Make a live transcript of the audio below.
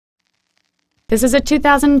This is a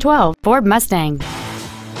 2012 Ford Mustang.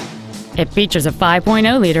 It features a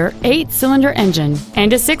 5.0-liter 8-cylinder engine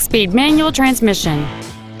and a 6-speed manual transmission.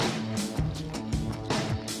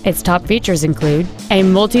 Its top features include a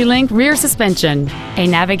multi-link rear suspension, a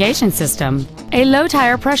navigation system, a low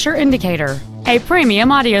tire pressure indicator, a premium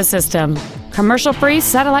audio system, commercial-free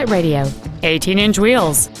satellite radio, 18-inch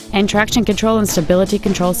wheels, and traction control and stability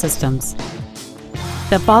control systems.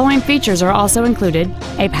 The following features are also included: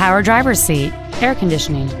 a power driver's seat, air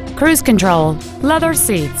conditioning, cruise control, leather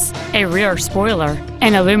seats, a rear spoiler,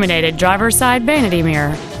 an illuminated driver's side vanity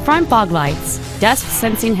mirror, front fog lights, dusk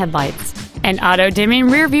sensing headlights, an auto-dimming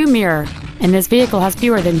rear view mirror, and this vehicle has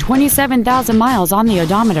fewer than 27,000 miles on the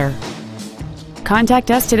odometer.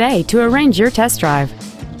 Contact us today to arrange your test drive.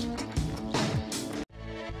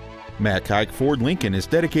 Matt Haik Ford Lincoln is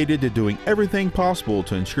dedicated to doing everything possible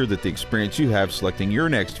to ensure that the experience you have selecting your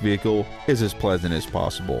next vehicle is as pleasant as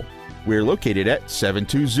possible. We're located at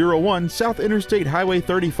 7201 South Interstate Highway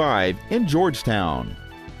 35 in Georgetown.